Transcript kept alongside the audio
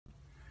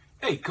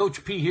Hey,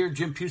 Coach P here,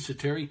 Jim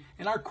Pusateri,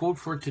 and our quote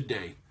for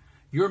today: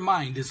 your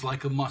mind is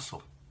like a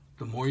muscle.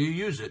 The more you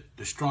use it,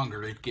 the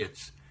stronger it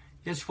gets.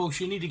 Yes, folks,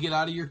 you need to get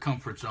out of your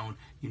comfort zone.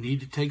 You need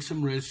to take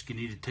some risks. You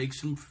need to take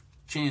some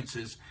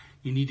chances.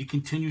 You need to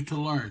continue to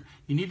learn.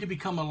 You need to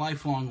become a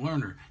lifelong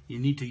learner. You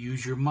need to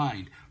use your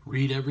mind.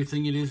 Read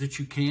everything it is that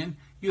you can.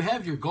 You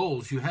have your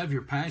goals. You have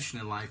your passion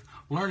in life.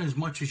 Learn as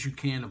much as you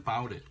can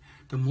about it.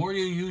 The more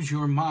you use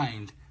your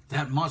mind,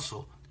 that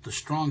muscle, the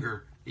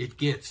stronger it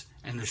gets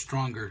and the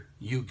stronger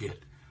you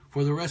get.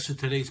 For the rest of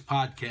today's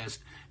podcast,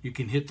 you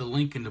can hit the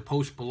link in the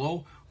post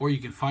below, or you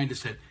can find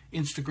us at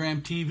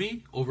Instagram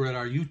TV, over at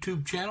our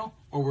YouTube channel,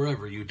 or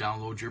wherever you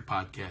download your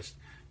podcast.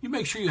 You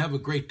make sure you have a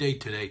great day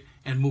today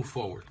and move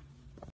forward.